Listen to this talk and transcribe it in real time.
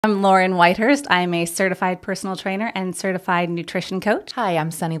I'm Lauren Whitehurst. I'm a certified personal trainer and certified nutrition coach. Hi,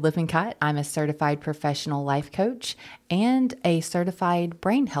 I'm Sunny Lippincott. I'm a certified professional life coach and a certified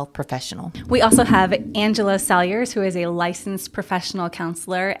brain health professional. We also have Angela Salyers, who is a licensed professional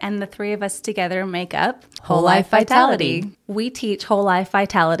counselor, and the three of us together make up Whole Life Vitality. We teach whole life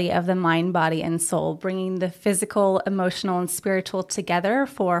vitality of the mind, body, and soul, bringing the physical, emotional, and spiritual together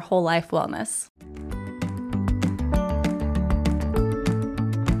for whole life wellness.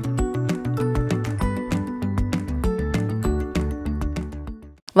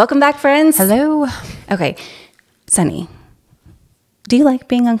 Welcome back, friends. Hello. Okay, Sunny, do you like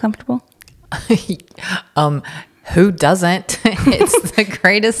being uncomfortable? Who doesn't? It's the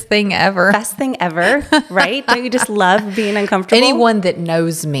greatest thing ever. Best thing ever, right? Don't you just love being uncomfortable? Anyone that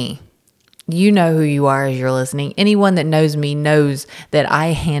knows me, you know who you are as you're listening. Anyone that knows me knows that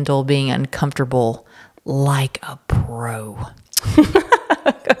I handle being uncomfortable like a pro.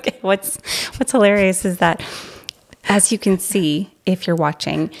 Okay, what's hilarious is that, as you can see, if you're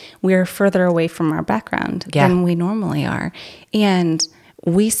watching, we're further away from our background than we normally are. And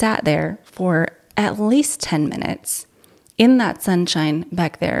we sat there for at least 10 minutes in that sunshine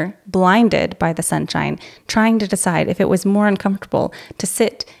back there, blinded by the sunshine, trying to decide if it was more uncomfortable to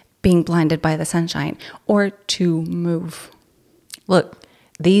sit being blinded by the sunshine or to move. Look,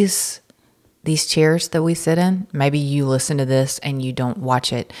 these chairs that we sit in, maybe you listen to this and you don't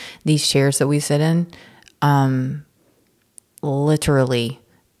watch it. These chairs that we sit in, literally,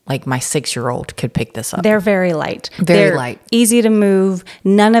 like my 6-year-old could pick this up. They're very light. Very light. Easy to move.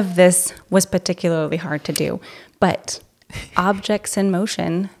 None of this was particularly hard to do. But objects in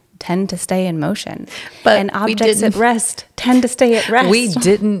motion tend to stay in motion. And objects at rest tend to stay at rest. We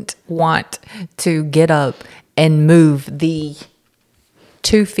didn't want to get up and move the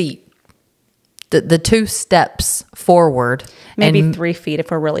 2 feet, the 2 steps forward. Maybe 3 feet if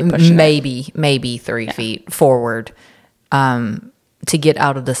we're really pushing it. Maybe 3 feet forward. To get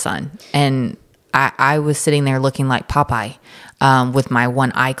out of the sun. And I was sitting there looking like Popeye with my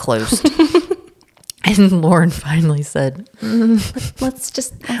one eye closed. And Lauren finally said, let's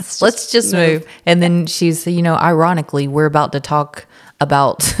just move. And then she's, ironically, we're about to talk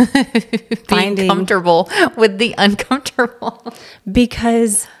about being comfortable with the uncomfortable.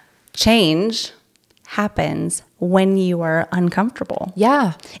 Because change happens when you are uncomfortable.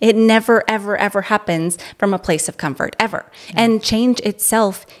 Yeah. It never, ever, ever happens from a place of comfort, ever. And change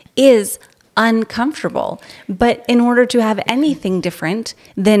itself is uncomfortable. But in order to have anything different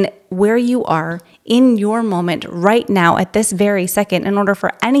than where you are in your moment right now at this very second, in order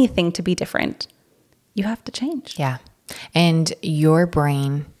for anything to be different, you have to change. Yeah. And your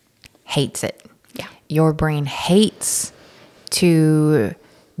brain hates it. Yeah. Your brain hates to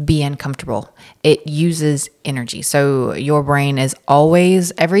be uncomfortable. It uses energy. So your brain is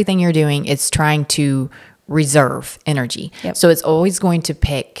always, everything you're doing, it's trying to reserve energy. Yep. So it's always going to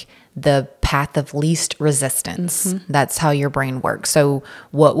pick the path of least resistance. Mm-hmm. That's how your brain works. So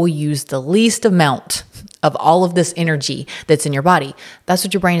what will use the least amount of all of this energy that's in your body? That's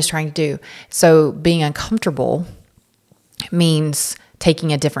what your brain is trying to do. So being uncomfortable means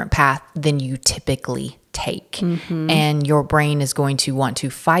taking a different path than you typically take. Mm-hmm. And your brain is going to want to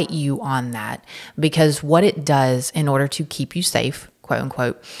fight you on that, because what it does in order to keep you safe, quote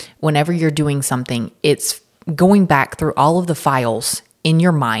unquote, whenever you're doing something, it's going back through all of the files in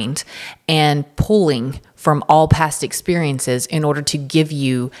your mind and pulling from all past experiences in order to give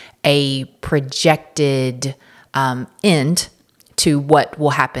you a projected end to what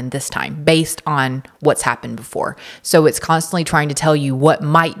will happen this time based on what's happened before. So it's constantly trying to tell you what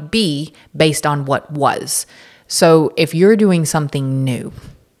might be based on what was. So if you're doing something new,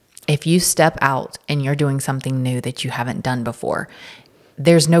 if you step out and you're doing something new that you haven't done before,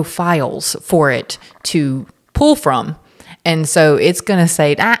 there's no files for it to pull from. And so it's going to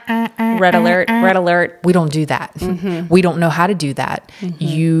say, red alert. We don't do that. Mm-hmm. We don't know how to do that.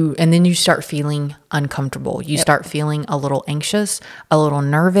 Mm-hmm. And then you start feeling uncomfortable. You start feeling a little anxious, a little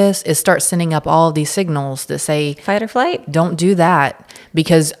nervous. It starts sending up all of these signals that say, fight or flight. Don't do that,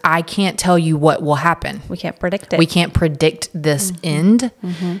 because I can't tell you what will happen. We can't predict it. We can't predict this end.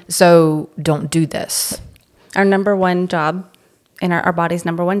 Mm-hmm. So don't do this. Our number one job, and our body's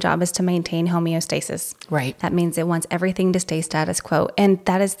number one job, is to maintain homeostasis. Right. That means it wants everything to stay status quo. And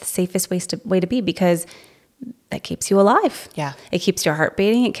that is the safest way to be, because that keeps you alive. Yeah. It keeps your heart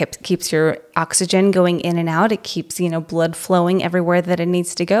beating. It keeps your oxygen going in and out. It keeps, blood flowing everywhere that it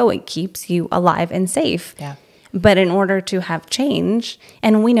needs to go. It keeps you alive and safe. Yeah. But in order to have change,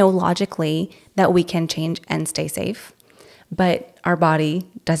 and we know logically that we can change and stay safe, but our body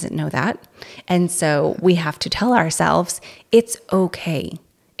doesn't know that. And so we have to tell ourselves, it's okay.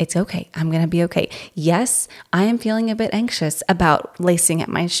 It's okay. I'm going to be okay. Yes, I am feeling a bit anxious about lacing up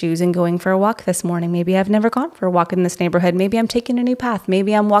my shoes and going for a walk this morning. Maybe I've never gone for a walk in this neighborhood. Maybe I'm taking a new path.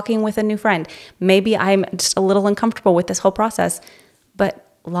 Maybe I'm walking with a new friend. Maybe I'm just a little uncomfortable with this whole process.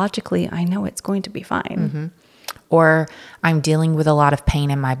 But logically, I know it's going to be fine. Or I'm dealing with a lot of pain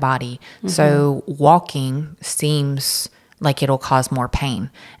in my body. So walking seems like it'll cause more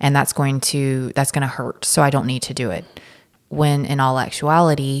pain, and that's going to hurt. So I don't need to do it. When in all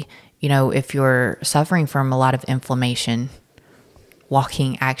actuality, if you're suffering from a lot of inflammation,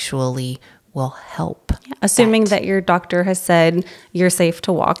 walking actually will help. Yeah, assuming that your doctor has said you're safe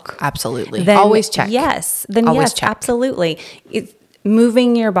to walk. Absolutely. Then always check. Yes. Then always yes, check. Absolutely.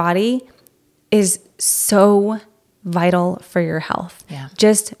 Moving your body is so vital for your health. Yeah.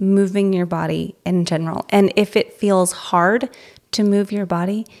 Just moving your body in general. And if it feels hard to move your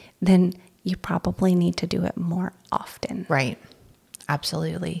body, then you probably need to do it more often. Right.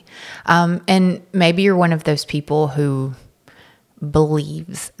 Absolutely. And maybe you're one of those people who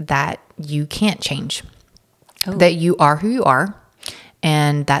believes that you can't change, that you are who you are.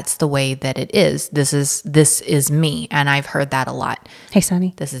 And that's the way that it is. This is me. And I've heard that a lot. Hey,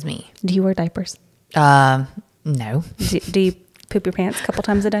 Sonny. This is me. Do you wear diapers? No. Do you poop your pants a couple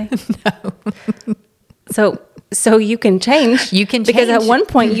times a day? No. So you can change. You can change. Because at one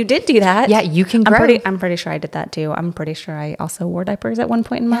point you did do that. Yeah, you can grow. I'm pretty sure I did that too. I'm pretty sure I also wore diapers at one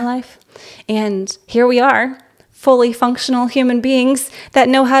point in my life. And here we are, fully functional human beings that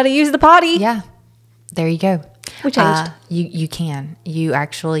know how to use the potty. Yeah. There you go. We changed. You can. You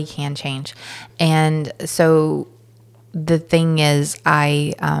actually can change. And so the thing is,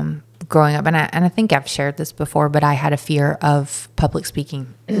 growing up, and I think I've shared this before, but I had a fear of public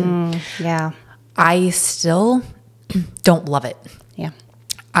speaking. Yeah. I still don't love it. Yeah.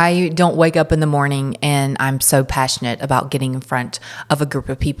 I don't wake up in the morning and I'm so passionate about getting in front of a group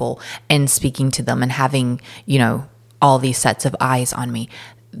of people and speaking to them and having, all these sets of eyes on me.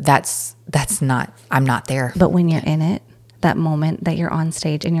 I'm not there. But when you're in it, that moment that you're on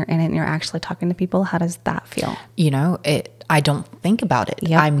stage and you're in it and you're actually talking to people, how does that feel? I don't think about it.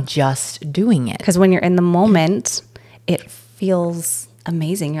 Yep. I'm just doing it. Because when you're in the moment, it feels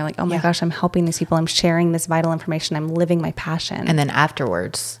amazing. You're like, oh my gosh, I'm helping these people. I'm sharing this vital information. I'm living my passion. And then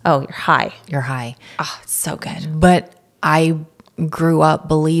afterwards, oh, you're high. You're high. Oh, it's so good. But I grew up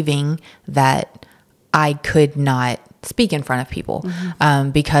believing that I could not speak in front of people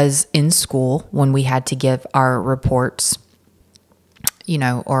because in school, when we had to give our reports,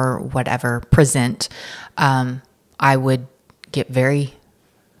 or whatever, present, I would get very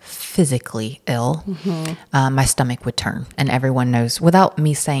physically ill. My stomach would turn, and everyone knows, without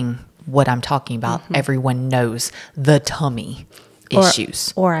me saying what I'm talking about, everyone knows the tummy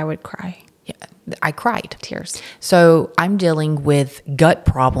issues. Or I would cry. Yeah, I cried. Tears. So I'm dealing with gut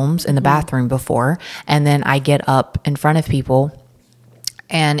problems in the bathroom before, and then I get up in front of people,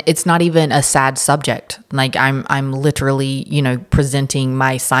 and it's not even a sad subject. Like I'm literally, presenting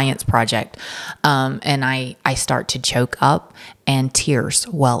my science project. And I start to choke up and tears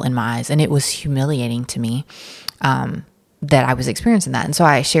well in my eyes. And it was humiliating to me, that I was experiencing that. And so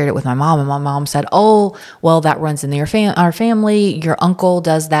I shared it with my mom, and my mom said, oh, well, that runs in our family. Your uncle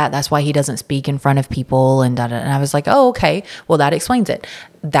does that. That's why he doesn't speak in front of people and da-da. And I was like, oh, okay. Well, that explains it.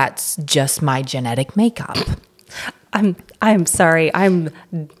 That's just my genetic makeup. I'm sorry. I'm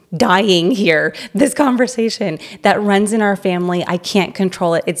dying here. This conversation that runs in our family, I can't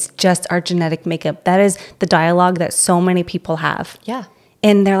control it. It's just our genetic makeup. That is the dialogue that so many people have. Yeah.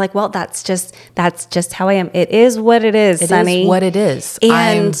 And they're like, well, that's just how I am. It is what it is, Sonny. It is what it is.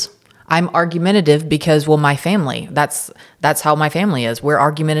 And I'm argumentative because, my family, that's how my family is. We're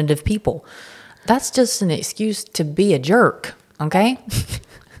argumentative people. That's just an excuse to be a jerk. Okay.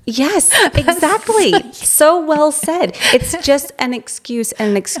 Yes, exactly. So well said. It's just an excuse.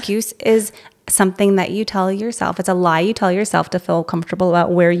 And an excuse is something that you tell yourself. It's a lie you tell yourself to feel comfortable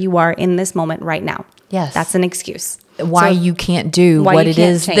about where you are in this moment right now. Yes. That's an excuse. Why you can't do what it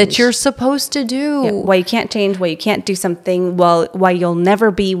is that you're supposed to do. Yeah, why you can't change, why you can't do something, why you'll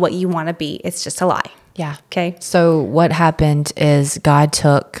never be what you want to be. It's just a lie. Yeah. Okay. So what happened is God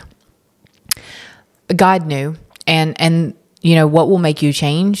knew, and what will make you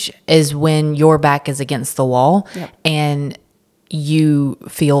change is when your back is against the wall. Yep. And you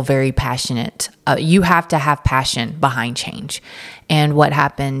feel very passionate. You have to have passion behind change. And what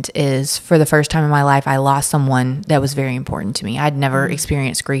happened is, for the first time in my life, I lost someone that was very important to me. I'd never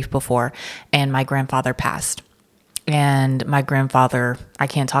experienced grief before, and my grandfather passed. And my grandfather, I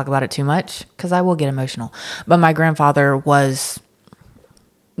can't talk about it too much because I will get emotional, but my grandfather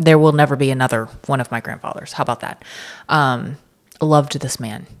there will never be another one of my grandfathers. How about that? loved this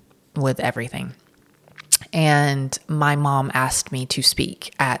man with everything. And my mom asked me to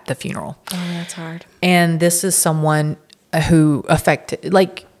speak at the funeral. Oh, that's hard. And this is someone who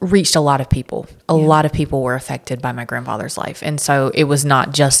reached a lot of people. A lot of people were affected by my grandfather's life. And so it was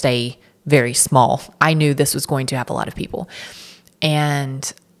not just a very small, I knew this was going to have a lot of people.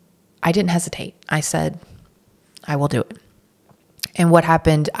 And I didn't hesitate. I said, I will do it. And what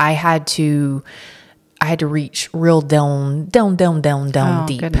happened, I had to reach real down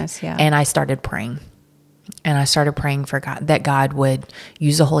deep. Goodness, yeah. And I started praying. And I started praying for God, that God would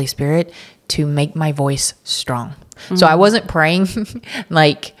use the Holy Spirit to make my voice strong. Mm-hmm. So I wasn't praying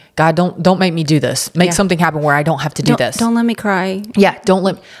like, God, don't make me do this. Make something happen where I don't have to do this. Don't let me cry. Yeah.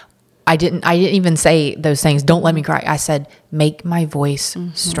 I didn't even say those things. Don't let me cry. I said, make my voice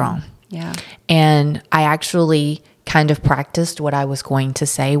strong. Yeah. And I actually kind of practiced what I was going to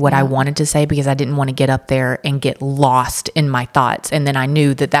say, what I wanted to say, because I didn't want to get up there and get lost in my thoughts. And then I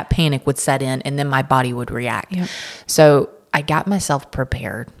knew that panic would set in and then my body would react. Yep. So I got myself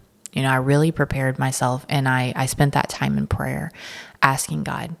prepared. I really prepared myself, and I spent that time in prayer asking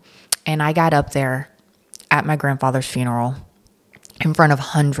God. And I got up there at my grandfather's funeral in front of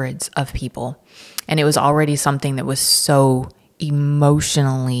hundreds of people. And it was already something that was so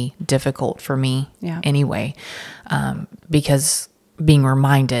emotionally difficult for me anyway, because being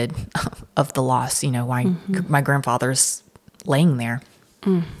reminded of the loss, why my grandfather's laying there.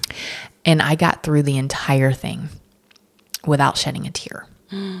 And I got through the entire thing without shedding a tear.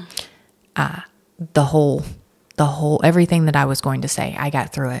 The whole, everything that I was going to say, I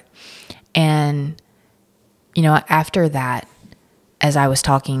got through it. And, after that, as I was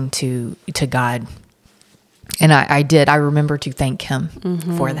talking to God, and I remember to thank him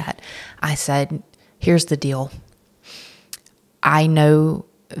for that. I said, here's the deal. I know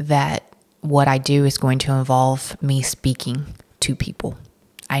that what I do is going to involve me speaking to people.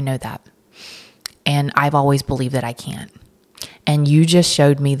 I know that. And I've always believed that I can. And you just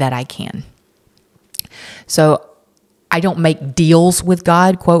showed me that I can. So I don't make deals with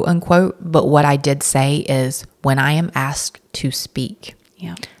God, quote unquote, but what I did say is, when I am asked to speak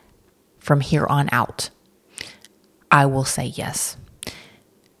from here on out, I will say yes.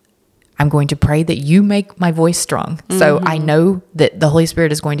 I'm going to pray that you make my voice strong. So I know that the Holy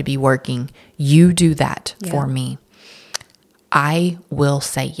Spirit is going to be working. You do that for me. I will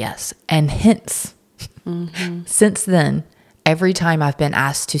say yes. And hence, since then, every time I've been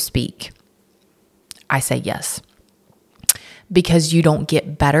asked to speak, I say yes. Because you don't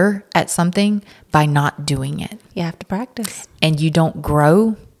get better at something by not doing it. You have to practice. And you don't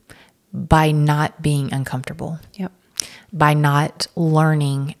grow by not being uncomfortable. Yep. By not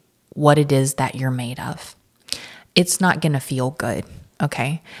learning what it is that you're made of. It's not going to feel good,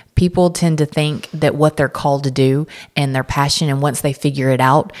 okay? People tend to think that what they're called to do and their passion, and once they figure it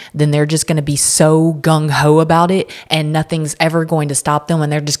out, then they're just going to be so gung-ho about it and nothing's ever going to stop them,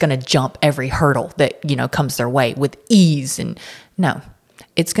 and they're just going to jump every hurdle that, comes their way with ease. And no,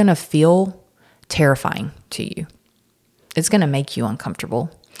 it's going to feel terrifying to you. It's going to make you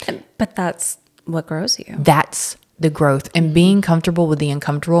uncomfortable. But that's what grows you. That's the growth. And being comfortable with the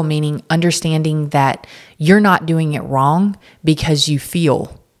uncomfortable, meaning understanding that you're not doing it wrong because you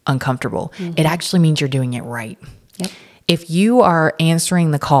feel uncomfortable. It actually means you're doing it right. Yep. If you are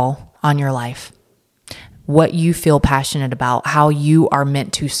answering the call on your life, what you feel passionate about, how you are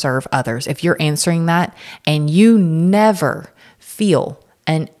meant to serve others, if you're answering that and you never feel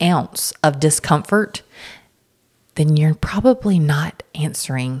an ounce of discomfort, then you're probably not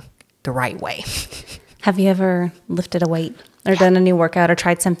answering the right way. Have you ever lifted a weight or done a new workout or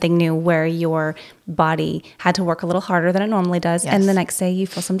tried something new where your body had to work a little harder than it normally does, and the next day you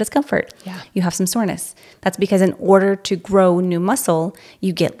feel some discomfort? You have some soreness. That's because in order to grow new muscle,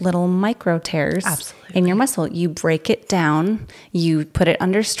 you get little micro tears in your muscle. You break it down, you put it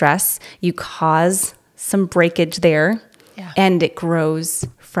under stress, you cause some breakage there, and it grows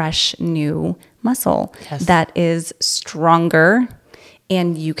fresh new muscle that is stronger,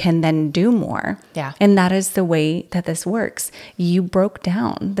 and you can then do more. And that is the way that this works. You broke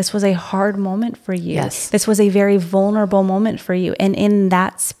down. This was a hard moment for you. This was a very vulnerable moment for you. And in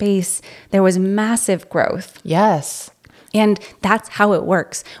that space, there was massive growth. And that's how it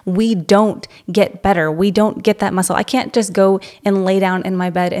works. We don't get better. We don't get that muscle. I can't just go and lay down in my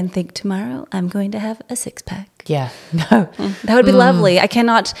bed and think, tomorrow I'm going to have a six-pack. No. That would be lovely. I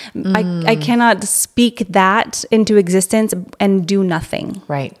cannot I cannot speak that into existence and do nothing.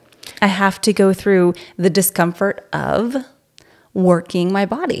 Right. I have to go through the discomfort of working my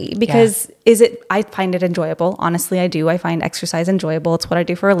body, because I find it enjoyable. Honestly, I do. I find exercise enjoyable. It's what I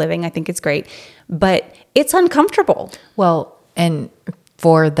do for a living. I think it's great, but it's uncomfortable. Well, And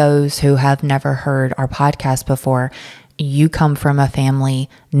for those who have never heard our podcast before, you come from a family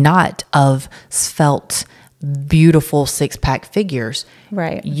not of svelte, beautiful 6-pack figures.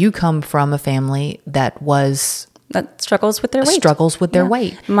 Right. You come from a family that struggles with their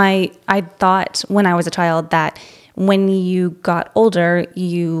weight. Weight. I thought when I was a child that when you got older,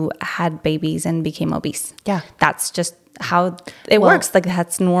 you had babies and became obese. Yeah. That's just how it works. Like,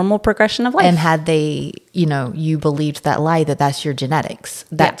 that's normal progression of life. And had they, you believed that lie, that's your genetics.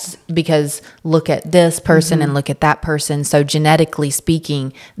 That's because look at this person and look at that person. So genetically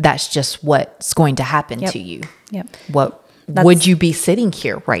speaking, that's just what's going to happen to you. Yep. Would you be sitting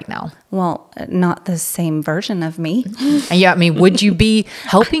here right now? Well, not the same version of me. Yeah, I mean, would you be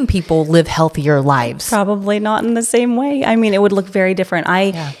helping people live healthier lives? Probably not in the same way. I mean, it would look very different.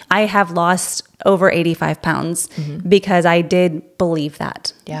 I have lost over 85 pounds because I did believe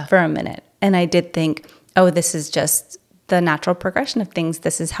that for a minute. And I did think, oh, this is just the natural progression of things.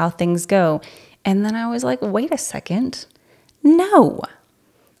 This is how things go. And then I was like, wait a second. No.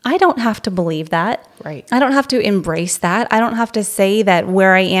 I don't have to believe that. Right. I don't have to embrace that. I don't have to say that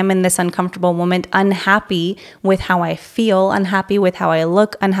where I am in this uncomfortable moment, unhappy with how I feel, unhappy with how I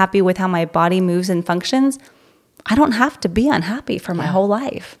look, unhappy with how my body moves and functions. I don't have to be unhappy for my whole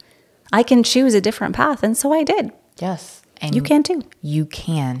life. I can choose a different path. And so I did. Yes. And you can too. You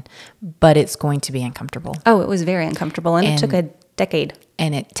can, but it's going to be uncomfortable. Oh, it was very uncomfortable. And it took a decade.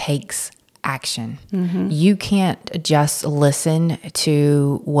 And it takes action. You can't just listen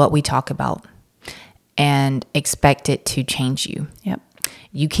to what we talk about and expect it to change you. Yep.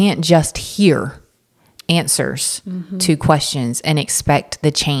 You can't just hear answers to questions and expect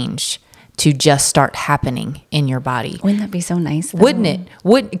the change to just start happening in your body. Wouldn't that be so nice, though? Wouldn't it?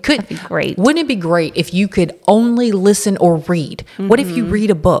 That'd be great. Wouldn't it be great if you could only listen or read? What if you read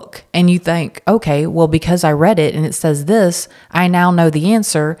a book and you think, okay, well, because I read it and it says this, I now know the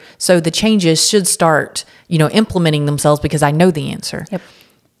answer. So the changes should start, implementing themselves because I know the answer. Yep.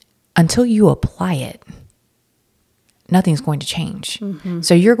 Until you apply it, nothing's going to change.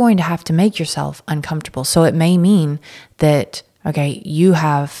 So you're going to have to make yourself uncomfortable. So it may mean that, okay, you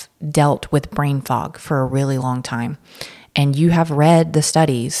have dealt with brain fog for a really long time, and you have read the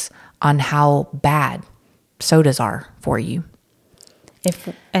studies on how bad sodas are for you.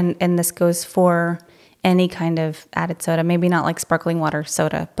 And this goes for any kind of added soda, maybe not like sparkling water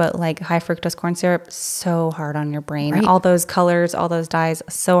soda, but like high fructose corn syrup, so hard on your brain. Right. All those colors, all those dyes,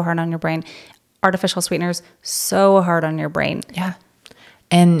 so hard on your brain. Artificial sweeteners, so hard on your brain. Yeah.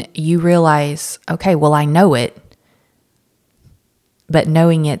 And you realize, okay, well, I know it, but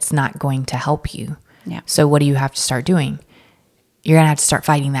knowing it's not going to help you. Yeah. So what do you have to start doing? You're going to have to start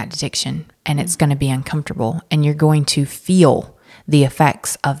fighting that addiction, and it's going to be uncomfortable, and you're going to feel the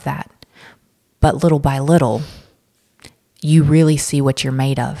effects of that. But little by little, you really see what you're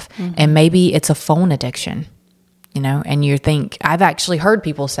made of. And maybe it's a phone addiction, and you think, I've actually heard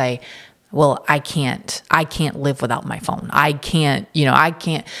people say, well, I can't live without my phone. I can't give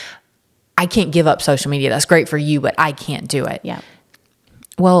up social media. That's great for you, but I can't do it. Yeah.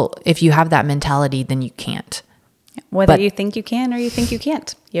 Well, if you have that mentality, then you can't. Whether you think you can or you think you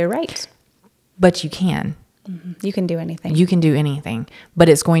can't, you're right. But you can. You can do anything. You can do anything, but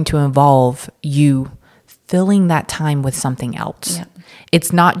it's going to involve you filling that time with something else. Yeah.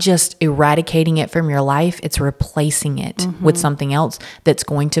 It's not just eradicating it from your life, it's replacing it with something else that's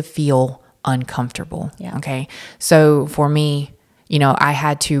going to feel uncomfortable. Yeah. Okay. So for me, I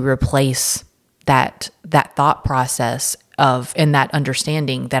had to replace that thought process and that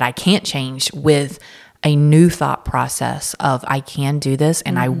understanding that I can't change with a new thought process of I can do this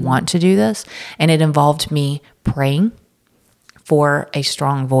and I want to do this. And it involved me praying for a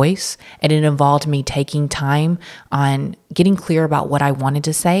strong voice. And it involved me taking time on getting clear about what I wanted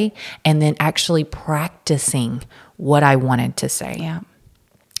to say and then actually practicing what I wanted to say. Yeah.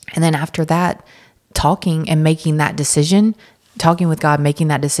 And then after that, talking and making that decision, talking with God, making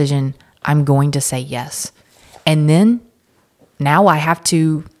that decision, I'm going to say yes. And then now I have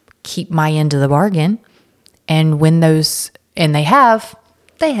to keep my end of the bargain. And when those, and they have,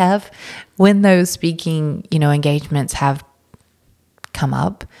 when those speaking, engagements have come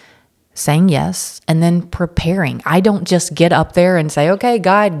up, saying yes, and then preparing. I don't just get up there and say, okay,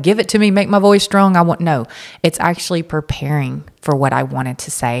 God, give it to me, make my voice strong. No, it's actually preparing for what I wanted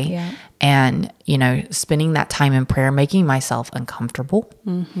to say. Yeah. And, spending that time in prayer, making myself uncomfortable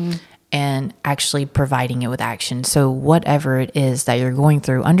and actually providing it with action. So whatever it is that you're going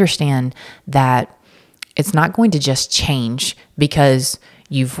through, understand that it's not going to just change because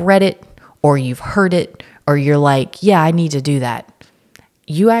you've read it or you've heard it or you're like, yeah, I need to do that.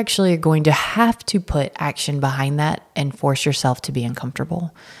 you actually are going to have to put action behind that and force yourself to be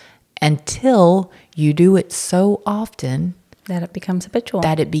uncomfortable until you do it so often that it becomes habitual.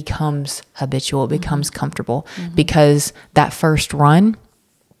 It becomes comfortable. Because that first run,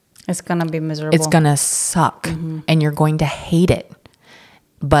 it's going to be miserable. It's going to suck and you're going to hate it.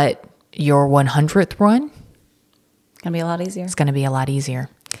 But your 100th run, it's going to be a lot easier. It's going to be a lot easier.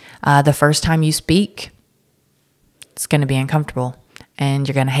 The first time you speak, it's going to be uncomfortable and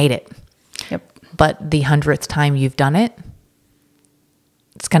you're going to hate it. Yep. But the 100th time you've done it,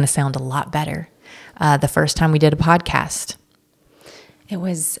 it's going to sound a lot better. The first time we did a podcast, it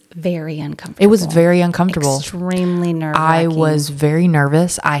was very uncomfortable. It was very uncomfortable. Extremely nervous. I was very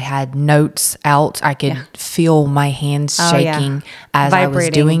nervous. I had notes out. I could feel my hands shaking as I was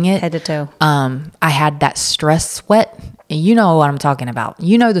doing it. Head to toe. I had that stress sweat. You know what I'm talking about.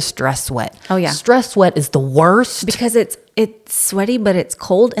 You know the stress sweat. Oh yeah. Stress sweat is the worst. Because it's sweaty, but it's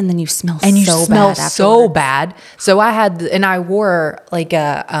cold, and then you smell and you so smell bad so bad. So I wore like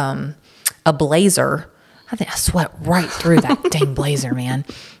a blazer. I think I sweat right through that dang blazer, man.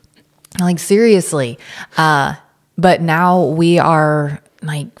 Like seriously. But now we are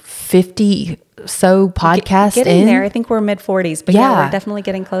like 50 so podcasts getting there. I think we're mid 40s, but yeah, we're definitely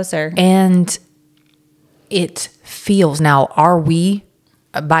getting closer. And it feels, now are we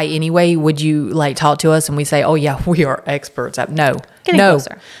by any way, would you like talk to us and we say, oh yeah, we are experts at Getting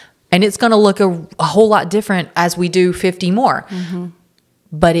closer. And it's going to look a whole lot different as we do 50 more.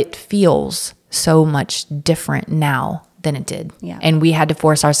 But it feels so much different now than it did. Yeah. And we had to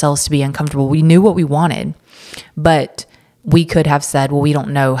force ourselves to be uncomfortable. We knew what we wanted, but we could have said, well, we don't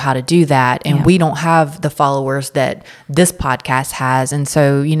know how to do that. And we don't have the followers that this podcast has. And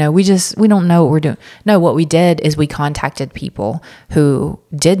so, we don't know what we're doing. No, what we did is we contacted people who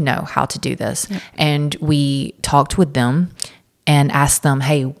did know how to do this. Yep. And we talked with them and asked them,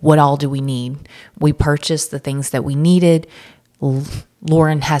 hey, what all do we need? We purchased the things that we needed.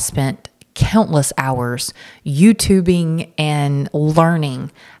 Lauren has spent countless hours YouTubing and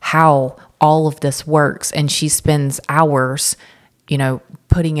learning how all of this works. And she spends hours,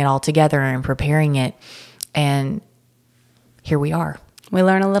 putting it all together and preparing it. And here we are. We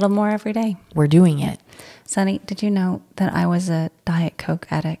learn a little more every day. We're doing it. Sonny, did you know that I was a Diet Coke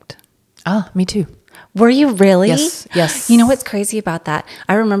addict? Oh, me too. Were you really? Yes. You know what's crazy about that?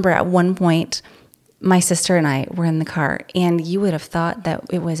 I remember at one point, my sister and I were in the car, and you would have thought that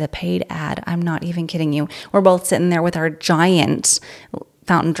it was a paid ad. I'm not even kidding you. We're both sitting there with our giant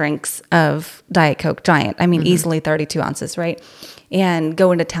fountain drinks of Diet Coke, giant. I mean, easily 32 ounces, right? And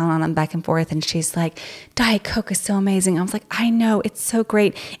going to town on them back and forth. And she's like, Diet Coke is so amazing. I was like, I know, it's so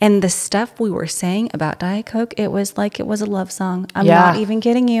great. And the stuff we were saying about Diet Coke, it was like it was a love song. I'm not even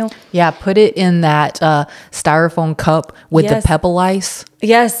kidding you. Yeah, put it in that styrofoam cup with the pebble ice.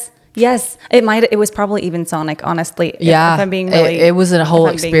 Yes, it was probably even Sonic, honestly. Yeah, if I'm being really, it was a whole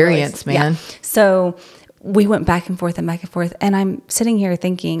experience, man. Yeah. So we went back and forth, and I'm sitting here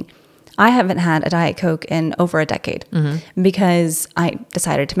thinking, I haven't had a Diet Coke in over a decade because I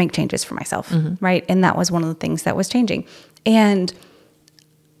decided to make changes for myself, right? And that was one of the things that was changing, and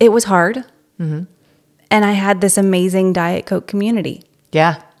it was hard. And I had this amazing Diet Coke community.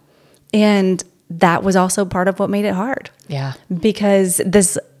 Yeah, and that was also part of what made it hard. Yeah, because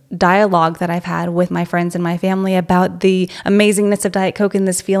this dialogue that I've had with my friends and my family about the amazingness of Diet Coke and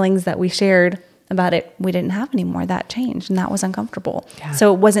this feelings that we shared about it, we didn't have anymore. That changed, and that was uncomfortable. Yeah.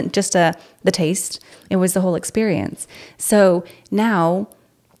 So it wasn't just the taste, it was the whole experience. So now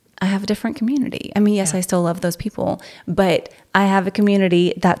I have a different community. I mean, yes, I still love those people, but I have a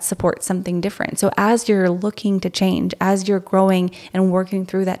community that supports something different. So as you're looking to change, as you're growing and working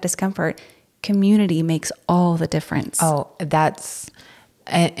through that discomfort, community makes all the difference. Oh, that's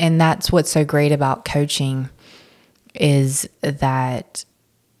what's so great about coaching is that,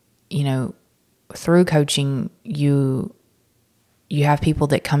 through coaching, you have people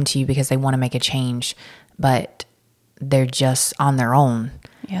that come to you because they want to make a change, but they're just on their own.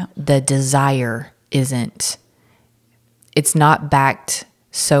 Yeah. The desire it's not backed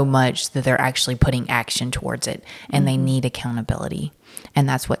so much that they're actually putting action towards it, and they need accountability. And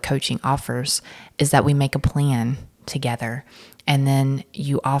that's what coaching offers, is that we make a plan together, and then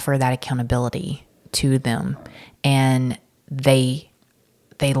you offer that accountability to them, and they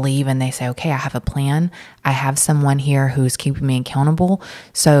leave and they say, okay, I have a plan. I have someone here who's keeping me accountable.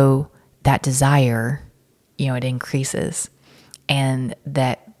 So that desire, it increases, and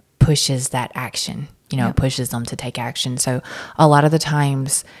that pushes that action, it pushes them to take action. So a lot of the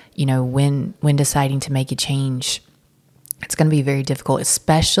times, when deciding to make a change, it's going to be very difficult,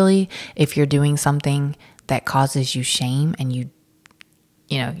 especially if you're doing something that causes you shame and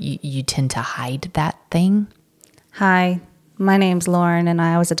you tend to hide that thing. Hi, my name's Lauren, and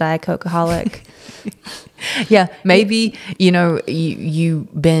I was a Diet Coke-aholic. Yeah, maybe, you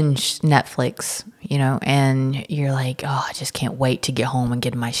binge Netflix, and you're like, oh, I just can't wait to get home and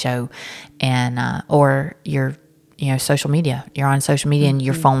get my show. And, or you're, social media. You're on social media and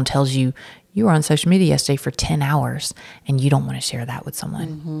your phone tells you were on social media yesterday for 10 hours and you don't want to share that with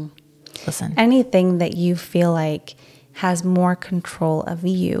someone. Listen. Anything that you feel like has more control of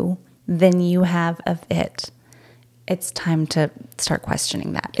you than you have of it, it's time to start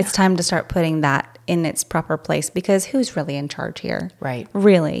questioning that. Yeah. It's time to start putting that in its proper place, because who's really in charge here? Right.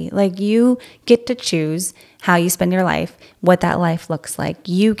 Really. Like, you get to choose how you spend your life, what that life looks like.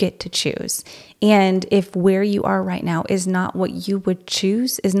 You get to choose. And if where you are right now is not what you would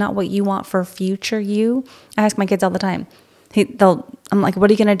choose, is not what you want for future you, I ask my kids all the time. I'm like, what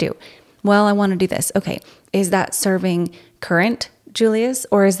are you going to do? Well, I want to do this. Okay. Is that serving current Julius,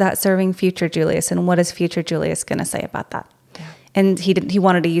 or is that serving future Julius? And what is future Julius going to say about that? Yeah. And he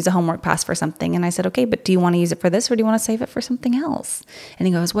wanted to use a homework pass for something. And I said, okay, but do you want to use it for this, or do you want to save it for something else? And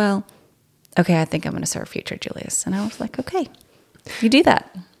he goes, well, okay, I think I'm going to serve future Julius. And I was like, okay, you do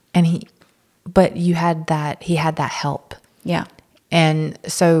that. And he had that help. Yeah. And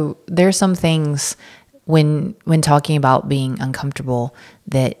so there's some things when talking about being uncomfortable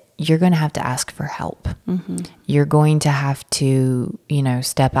that you're going to have to ask for help. Mm-hmm. You're going to have to,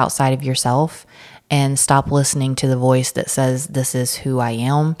 step outside of yourself and stop listening to the voice that says, this is who I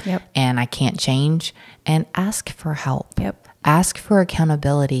am. Yep. And I can't change, and ask for help. Yep. Ask for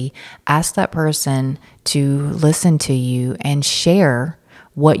accountability. Ask that person to listen to you and share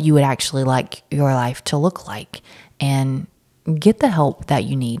what you would actually like your life to look like, and get the help that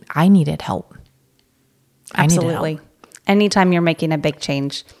you need. I needed help. Absolutely. Anytime you're making a big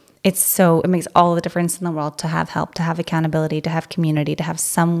change, it makes all the difference in the world to have help, to have accountability, to have community, to have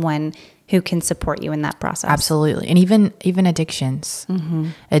someone who can support you in that process. Absolutely. And even addictions. Mm-hmm.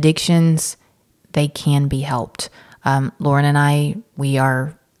 Addictions, they can be helped. Lauren and I, we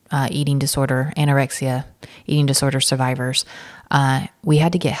are eating disorder survivors. We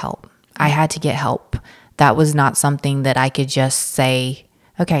had to get help. I had to get help. That was not something that I could just say,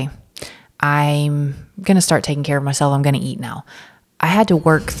 okay, I'm going to start taking care of myself. I'm going to eat now. I had to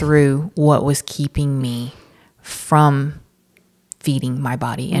work through what was keeping me from feeding my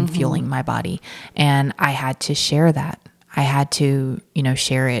body and fueling my body. And I had to share that. I had to,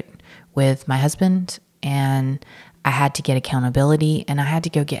 share it with my husband, and I had to get accountability, and I had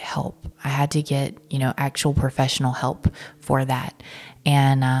to go get help. I had to get, actual professional help for that.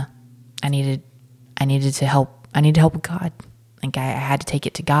 And I needed help. I needed help with God. Like, I had to take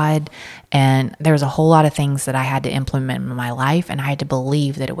it to God, and there was a whole lot of things that I had to implement in my life, and I had to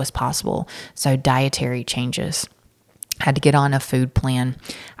believe that it was possible. So dietary changes. I had to get on a food plan.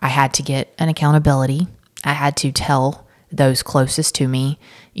 I had to get an accountability. I had to tell those closest to me,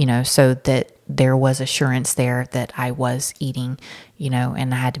 so that there was assurance there that I was eating,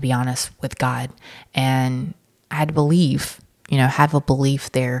 and I had to be honest with God, and I had to believe, have a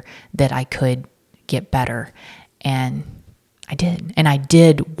belief there that I could get better. And I did. And I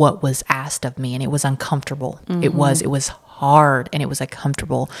did what was asked of me, and it was uncomfortable. Mm-hmm. It was hard, and it was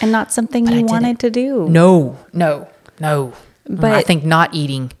uncomfortable. And not something you wanted to do. No. But I think not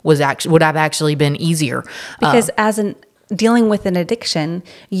eating would have actually been easier. Because dealing with an addiction,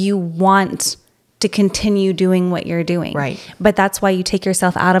 you want to continue doing what you're doing. Right. But that's why you take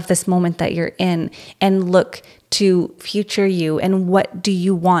yourself out of this moment that you're in and look to future you, and what do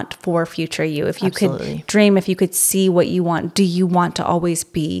you want for future you? If you Absolutely. Could dream, if you could see what you want, do you want to always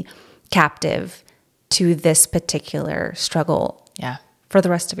be captive to this particular struggle for the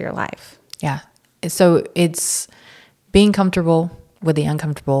rest of your life? Yeah. So it's being comfortable with the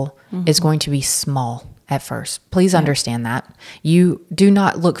uncomfortable is going to be small at first. Please understand that. You do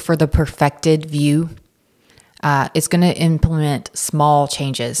not look for the perfected view. It's going to implement small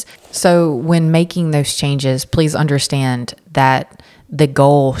changes. So when making those changes, please understand that the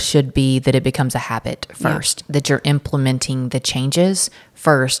goal should be that it becomes a habit first, that you're implementing the changes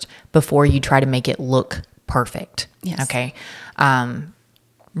first before you try to make it look perfect. Yes. Okay.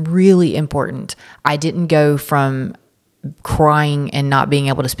 Really important. I didn't go from crying and not being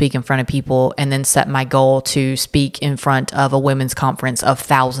able to speak in front of people and then set my goal to speak in front of a women's conference of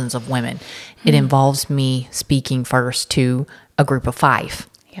thousands of women. It involves me speaking first to a group of 5.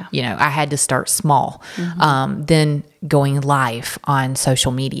 Yeah. I had to start small. Then going live on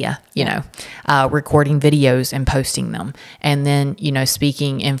social media, recording videos and posting them. And then,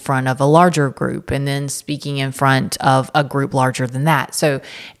 speaking in front of a larger group, and then speaking in front of a group larger than that. So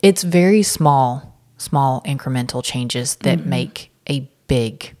it's very small incremental changes that make a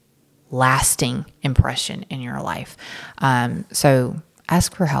big, lasting impression in your life. So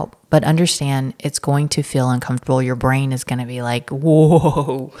ask for help, but understand it's going to feel uncomfortable. Your brain is going to be like,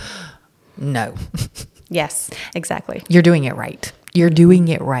 whoa, no. Yes, exactly. You're doing it right. You're doing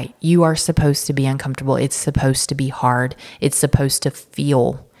it right. You are supposed to be uncomfortable. It's supposed to be hard. It's supposed to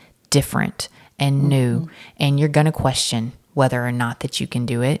feel different and new. And you're going to question whether or not that you can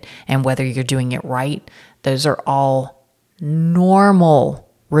do it and whether you're doing it right. Those are all normal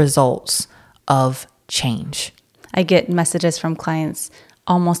results of change. I get messages from clients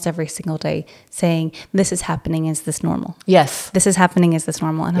almost every single day saying, this is happening. Is this normal? Yes. This is happening. Is this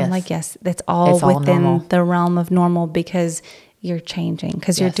normal? And I'm like, yes, it's all within normal. the realm of normal because you're changing,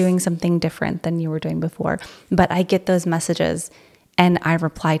 because you're Yes. doing something different than you were doing before. But I get those messages and I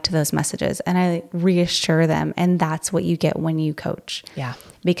reply to those messages and I reassure them. And that's what you get when you coach. Yeah.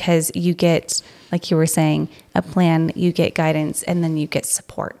 Because you get, like you were saying, a plan, you get guidance, and then you get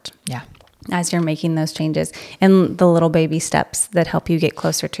support. Yeah. As you're making those changes and the little baby steps that help you get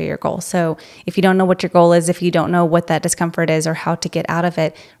closer to your goal. So if you don't know what your goal is, if you don't know what that discomfort is or how to get out of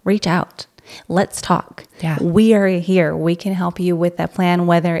it, reach out. Let's talk. Yeah. We are here. We can help you with that plan,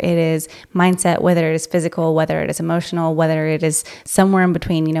 whether it is mindset, whether it is physical, whether it is emotional, whether it is somewhere in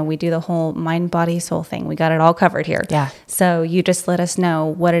between. You know, we do the whole mind, body, soul thing. We got it all covered here. Yeah. So you just let us know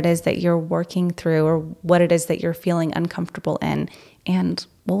what it is that you're working through or what it is that you're feeling uncomfortable in, and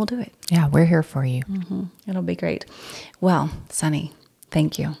we'll do it. Yeah. We're here for you. It'll be great. Well, Sunny,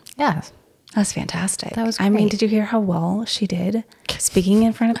 thank you. Yeah. That's fantastic. That was I mean, great. did you hear how well she did speaking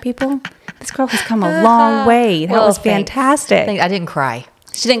in front of people? This girl has come a long way. That was thanks. fantastic. I didn't cry.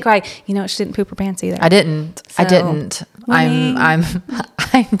 She didn't cry. You know, she didn't poop her pants either. I didn't. Winning. I'm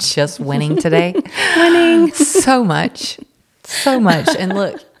just winning today. Winning. So much. And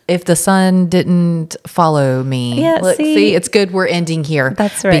look, if the sun didn't follow me, Yeah, look, see? see, it's good we're ending here.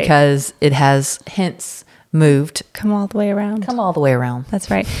 That's right. Because it has hence moved. Come all the way around. Come all the way around. That's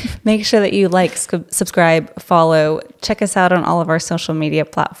right. Make sure that you like, subscribe, follow, check us out on all of our social media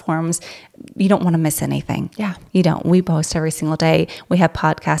platforms. You don't want to miss anything. Yeah. You don't. We post every single day. We have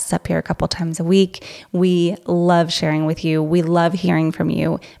podcasts up here a couple times a week. We love sharing with you. We love hearing from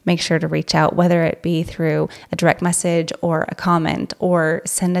you. Make sure to reach out, whether it be through a direct message or a comment, or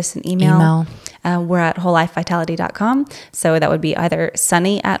send us an email. We're at wholelifevitality.com. So that would be either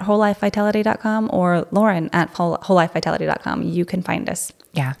Sunny at wholelifevitality.com or Lauren at wholelifevitality.com. You can find us.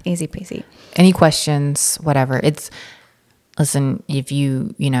 Yeah. Easy peasy. Any questions, whatever. Listen, if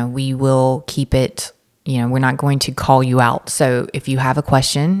we will keep it, we're not going to call you out. So if you have a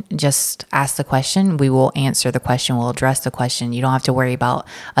question, just ask the question. We will answer the question. We'll address the question. You don't have to worry about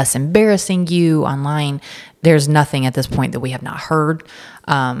us embarrassing you online. There's nothing at this point that we have not heard,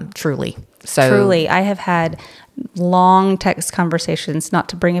 truly. Truly, I have had long text conversations, not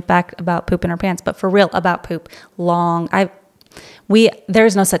to bring it back about poop in our pants, but for real about poop.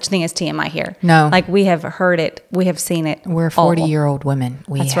 There's no such thing as TMI here. No. Like, we have heard it. We have seen it. We're 40-year-old women.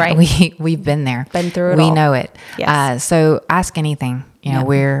 That's right. We've been there. Been through it We all. know it. Yes. So ask anything.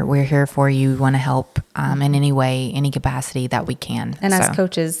 We're here for you. We want to help in any way, any capacity that we can. And as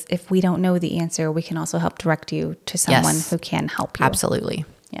coaches, if we don't know the answer, we can also help direct you to someone who can help you. Absolutely.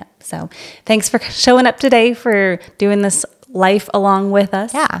 Yeah. So thanks for showing up today, for doing this life along with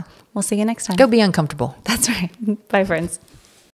us. Yeah. We'll see you next time. Go be uncomfortable. That's right. Bye, friends.